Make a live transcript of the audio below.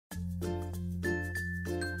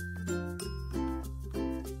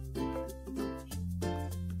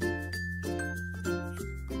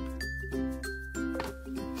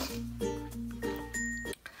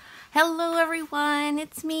Hello everyone,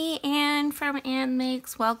 it's me, Anne from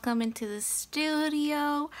Annmakes. Welcome into the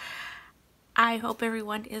studio. I hope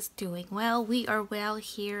everyone is doing well. We are well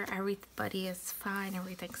here. Everybody is fine.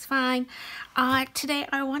 Everything's fine. Today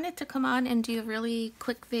I wanted to come on and do a really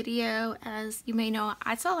quick video. As you may know,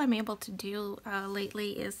 that's all I'm able to do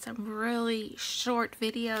lately is some really short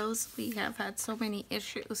videos. We have had so many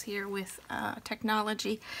issues here with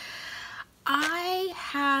technology. I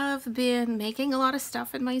have been making a lot of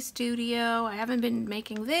stuff in my studio. I haven't been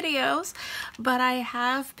making videos, but I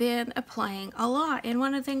have been playing a lot. And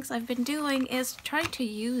one of the things I've been doing is trying to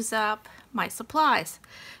use up my supplies,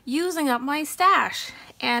 using up my stash,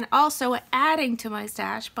 and also adding to my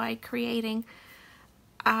stash by creating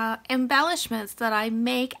embellishments that I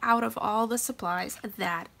make out of all the supplies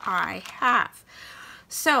that I have.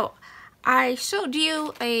 So I showed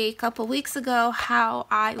you a couple weeks ago how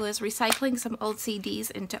I was recycling some old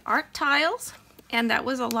CDs into art tiles, and that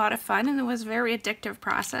was a lot of fun and it was a very addictive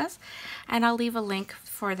process, and I'll leave a link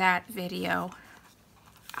for that video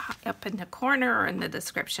up in the corner or in the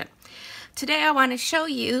description. Today I want to show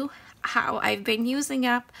you how I've been using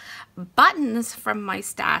up buttons from my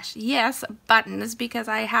stash. Yes, buttons, because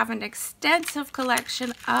I have an extensive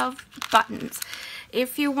collection of buttons.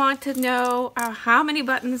 If you want to know how many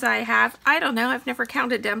buttons I have, I don't know, I've never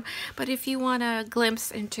counted them, but if you want a glimpse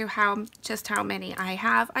into just how many I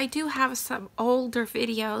have, I do have some older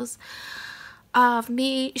videos of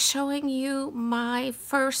me showing you my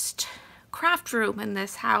first craft room in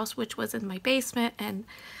this house, which was in my basement, and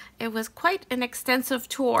it was quite an extensive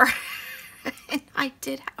tour. And I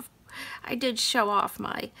did show off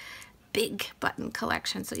my big button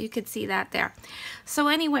collection, so you could see that there. So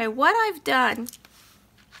anyway, what I've done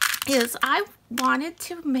is I wanted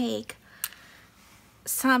to make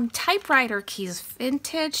some typewriter keys,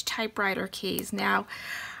 vintage typewriter keys. Now,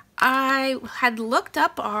 I had looked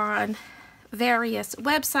up on various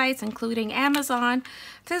websites, including Amazon,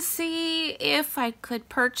 to see if I could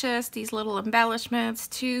purchase these little embellishments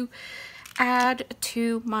to add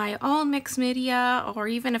to my own mixed media, or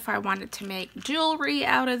even if I wanted to make jewelry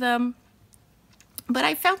out of them. But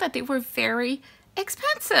I found that they were very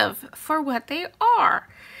expensive for what they are.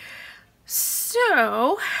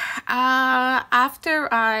 So after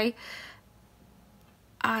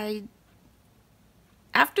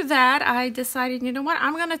that, I decided, you know what,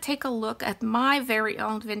 I'm going to take a look at my very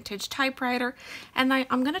own vintage typewriter, and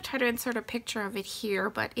I'm going to try to insert a picture of it here,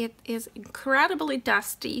 but it is incredibly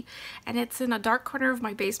dusty, and it's in a dark corner of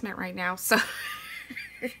my basement right now, so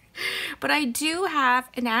but I do have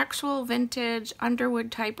an actual vintage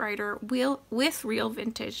Underwood typewriter with real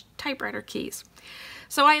vintage typewriter keys.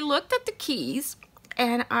 So I looked at the keys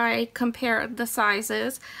and I compared the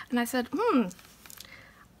sizes, and I said,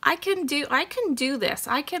 I can do this.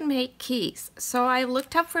 I can make keys. So I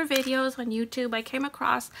looked up for videos on YouTube. I came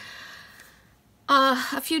across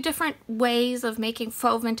a few different ways of making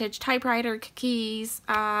faux vintage typewriter keys,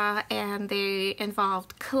 and they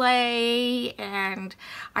involved clay, and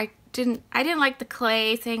I didn't like the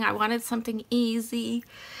clay thing. I wanted something easy.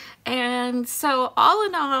 And so all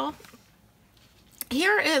in all,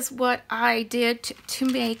 here is what I did to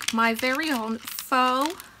make my very own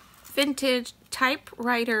faux vintage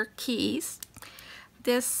typewriter keys.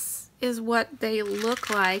 This is what they look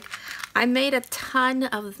like. I made a ton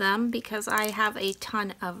of them because I have a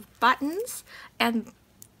ton of buttons, and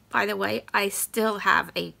by the way, I still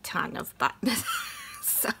have a ton of buttons.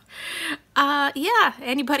 So yeah,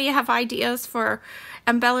 anybody have ideas for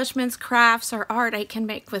embellishments, crafts, or art I can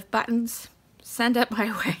make with buttons? Send it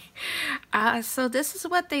my way. So this is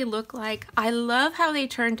what they look like. I love how they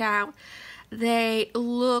turned out. They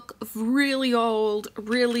look really old,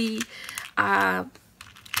 really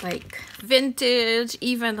like vintage,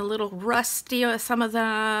 even a little rusty, some of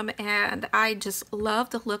them, and I just love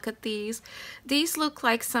the look at these. These look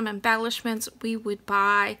like some embellishments we would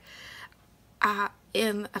buy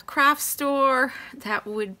in a craft store that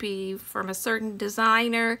would be from a certain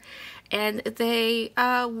designer, and they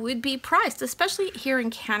would be priced, especially here in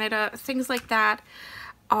Canada. Things like that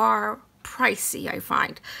are pricey, I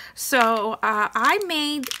find. So I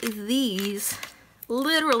made these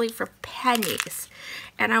literally for pennies,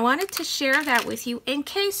 and I wanted to share that with you in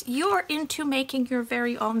case you're into making your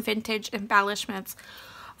very own vintage embellishments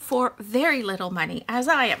for very little money, as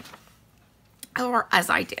I am, or as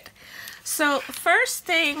I did. So first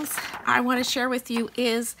things I want to share with you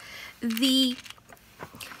is the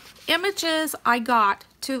images I got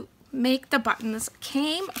to make the buttons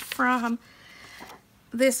came from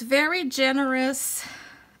this very generous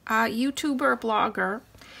YouTuber blogger.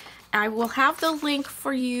 I will have the link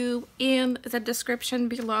for you in the description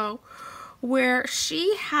below, where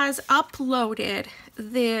she has uploaded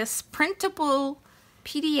this printable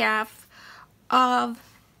PDF of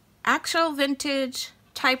actual vintage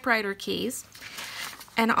typewriter keys,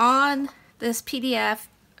 and on this PDF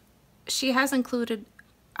she has included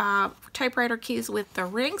typewriter keys with the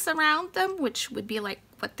rings around them, which would be like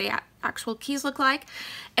what the actual keys look like,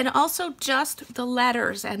 and also just the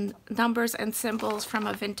letters and numbers and symbols from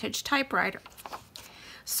a vintage typewriter.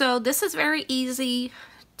 So this is very easy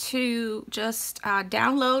to just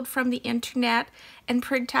download from the internet and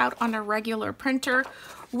print out on a regular printer,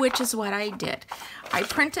 which is what I did. I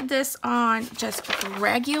printed this on just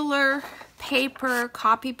regular paper,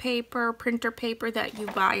 copy paper, printer paper that you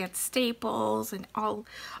buy at Staples and all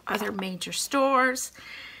other major stores.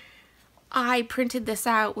 I printed this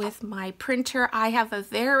out with my printer. I have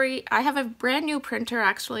a brand new printer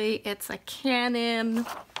actually. It's a Canon.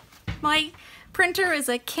 My printer is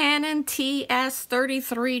a Canon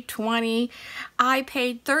TS3320. I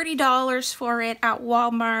paid $30 for it at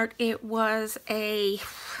Walmart. It was a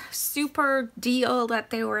super deal that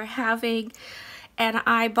they were having, and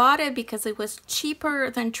I bought it because it was cheaper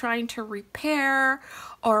than trying to repair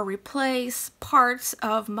or replace parts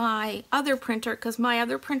of my other printer, because my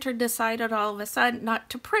other printer decided all of a sudden not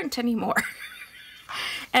to print anymore.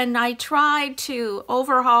 And I tried to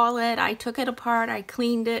overhaul it. I took it apart, I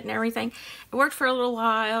cleaned it and everything. It worked for a little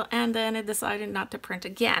while, and then it decided not to print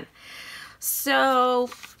again. So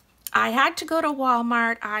I had to go to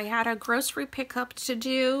Walmart. I had a grocery pickup to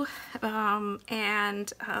do,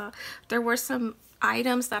 and there were some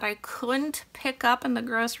items that I couldn't pick up in the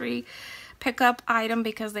grocery pickup item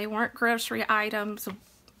because they weren't grocery items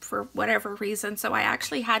for whatever reason. So I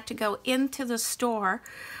actually had to go into the store.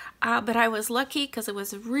 But I was lucky because it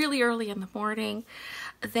was really early in the morning.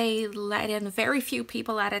 They let in very few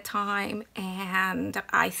people at a time, and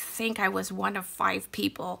I think I was one of 5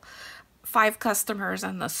 people, 5 customers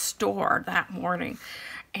in the store that morning.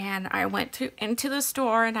 And I went into the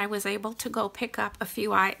store, and I was able to go pick up the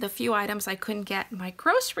few items I couldn't get in my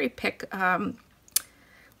grocery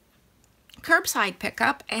curbside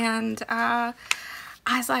pickup. And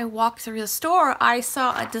as I walked through the store, I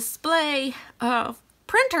saw a display of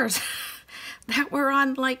printers that were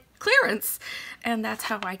on like clearance, and that's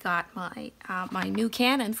how I got my my new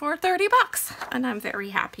Canon for $30, and I'm very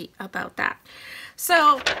happy about that.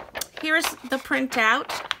 So here's the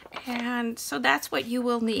printout, and so that's what you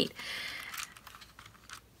will need.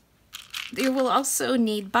 You will also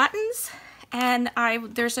need buttons, and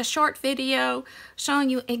there's a short video showing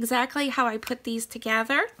you exactly how I put these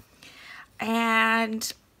together,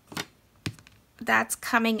 and that's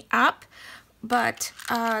coming up. But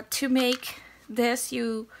to make this,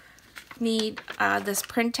 you need this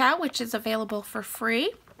printout, which is available for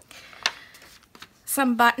free,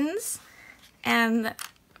 some buttons, and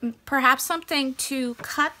perhaps something to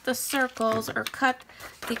cut the circles or cut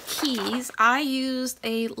the keys. I used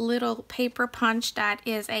a little paper punch that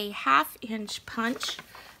is a 1/2-inch punch.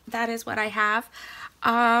 That is what I have.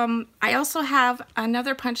 I also have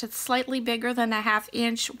another punch that's slightly bigger than a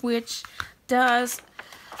 1/2-inch, which does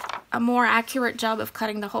a more accurate job of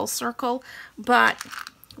cutting the whole circle. But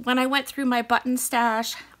when I went through my button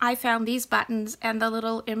stash, I found these buttons, and the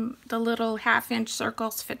little 1/2-inch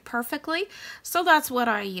circles fit perfectly, so that's what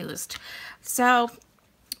I used. So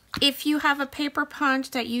if you have a paper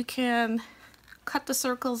punch that you can cut the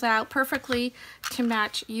circles out perfectly to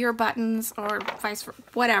match your buttons, or vice versa,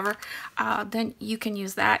 whatever, then you can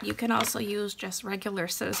use that. You can also use just regular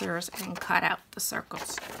scissors and cut out the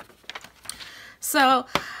circles. So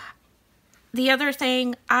the other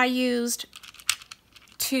thing I used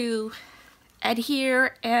to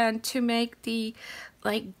adhere and to make the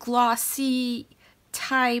like glossy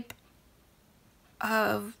type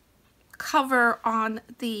of cover on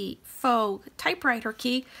the faux typewriter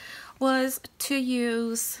key was to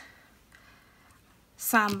use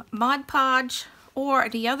some Mod Podge, or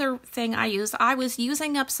the other thing I was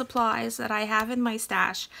using up supplies that I have in my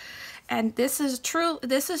stash, and this is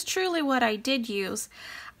truly what I did use.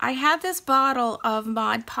 I had this bottle of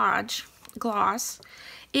Mod Podge gloss.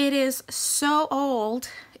 It is so old.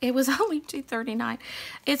 It was only $2.39.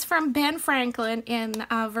 It's from Ben Franklin in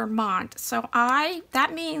Vermont. So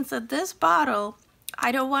that means that this bottle,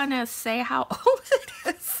 I don't want to say how old it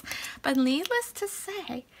is, but needless to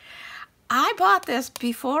say, I bought this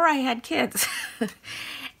before I had kids.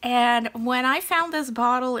 And when I found this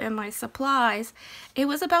bottle in my supplies, it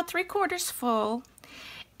was about 3/4 full,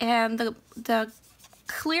 and the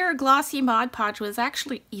clear glossy Mod Podge was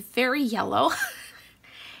actually very yellow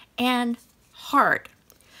and hard.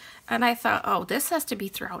 And I thought, oh, this has to be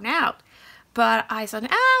thrown out. But I said,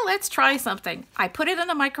 let's try something. I put it in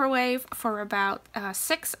the microwave for about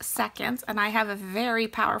 6 seconds, and I have a very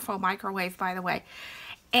powerful microwave, by the way.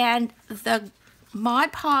 And the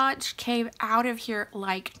Mod Podge came out of here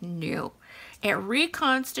like new. It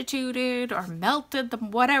reconstituted or melted,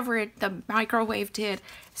 whatever the microwave did,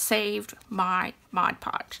 saved my Mod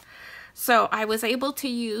Podge. So I was able to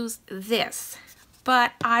use this.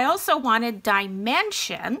 But I also wanted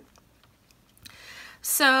dimension.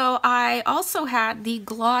 So I also had the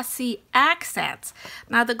glossy accents.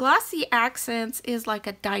 Now the glossy accents is like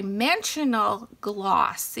a dimensional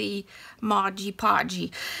glossy Modgy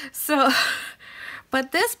Podgy. So,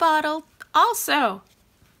 but this bottle also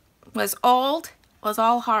was old, was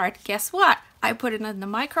all hard. Guess what? I put it in the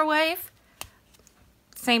microwave.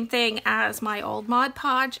 Same thing as my old Mod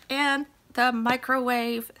Podge, and the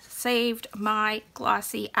microwave saved my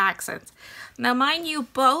glossy accents. Now mind you,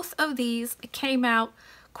 both of these came out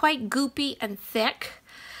quite goopy and thick,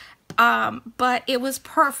 but it was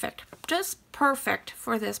perfect, just perfect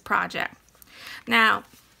for this project. Now,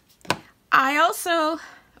 I also,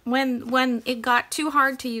 when it got too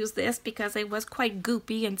hard to use this because it was quite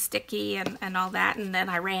goopy and sticky and all that, and then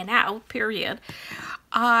I ran out, period,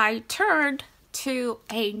 I turned to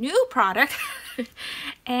a new product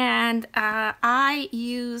and I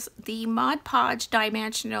use the Mod Podge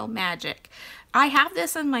Dimensional Magic. I have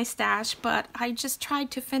this in my stash, but I just tried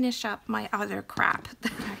to finish up my other crap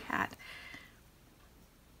that I had.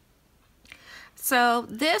 So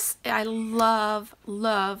this, I love,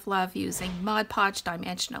 love, love using Mod Podge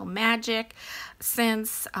Dimensional Magic.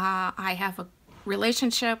 Since I have a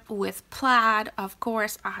relationship with Plaid, of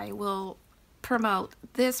course, I will promote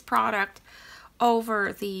this product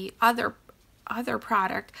over the other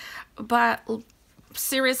product, but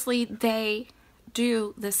seriously, they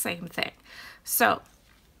do the same thing. So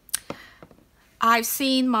I've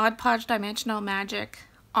seen Mod Podge Dimensional Magic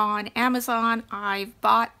on Amazon. I've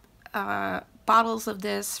bought bottles of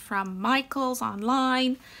this from Michael's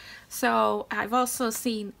online. So I've also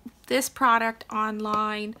seen this product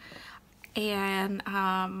online and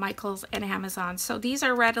Michael's and Amazon. So these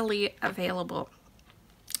are readily available.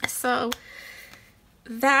 So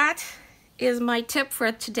that is my tip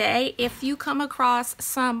for today. If you come across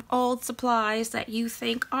some old supplies that you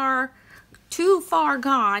think are too far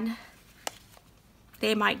gone,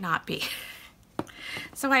 they might not be.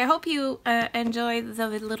 So I hope you enjoyed the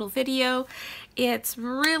little video. It's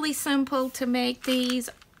really simple to make these,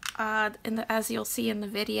 as you'll see in the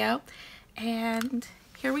video. And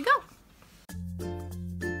here we go.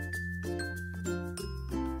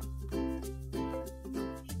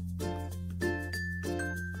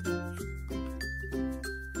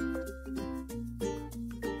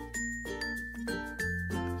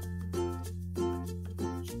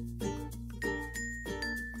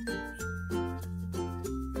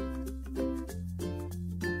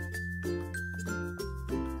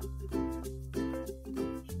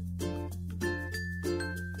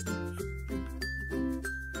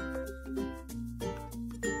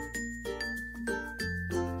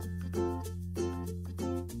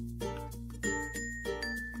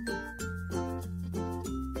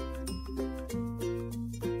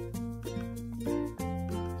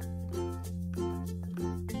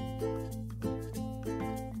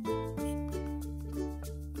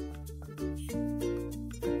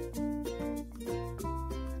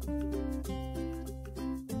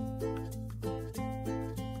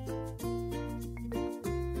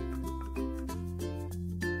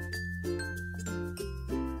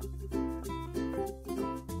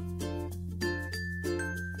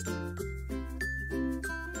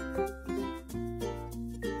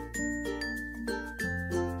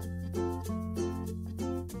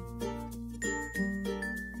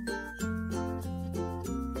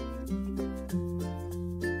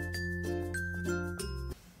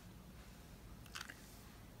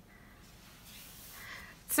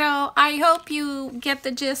 So I hope you get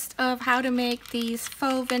the gist of how to make these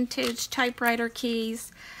faux vintage typewriter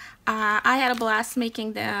keys. I had a blast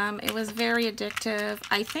making them. It was very addictive.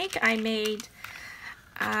 I think I made,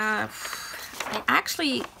 I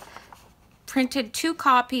actually printed 2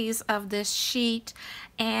 copies of this sheet,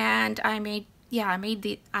 and I made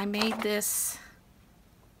this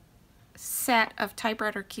set of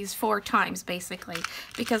typewriter keys 4 times basically,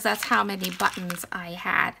 because that's how many buttons I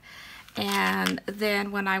had. And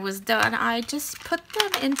then when I was done, I just put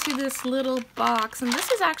them into this little box, and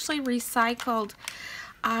this is actually recycled.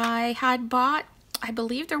 I had bought, I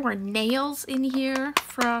believe there were nails in here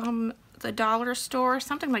from the dollar store,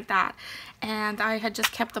 something like that, and I had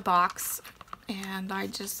just kept the box, and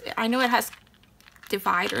I know it has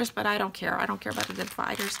dividers, but I don't care. I don't care about the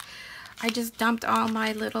dividers. I just dumped all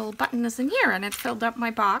my little buttons in here, and it filled up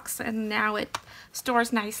my box, and now it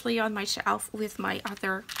stores nicely on my shelf with my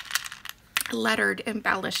other lettered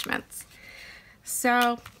embellishments.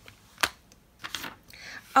 So,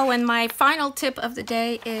 oh, and my final tip of the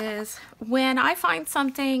day is when I find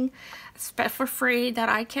something for free that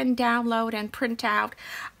I can download and print out,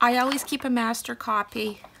 I always keep a master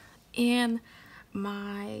copy in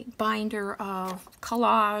my binder of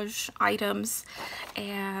collage items,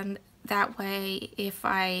 and that way if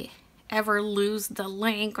I ever lose the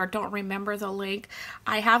link or don't remember the link,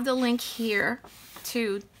 I have the link here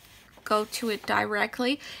to go to it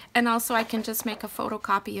directly, and also I can just make a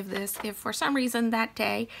photocopy of this if for some reason that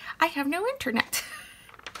day I have no internet.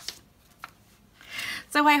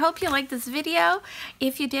 So I hope you liked this video.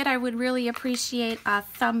 If you did, I would really appreciate a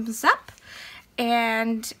thumbs up.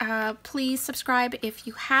 And please subscribe if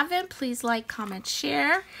you haven't. Please like, comment,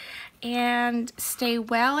 share, and stay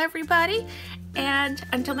well, everybody. And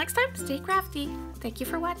until next time, stay crafty. Thank you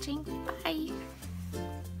for watching. Bye.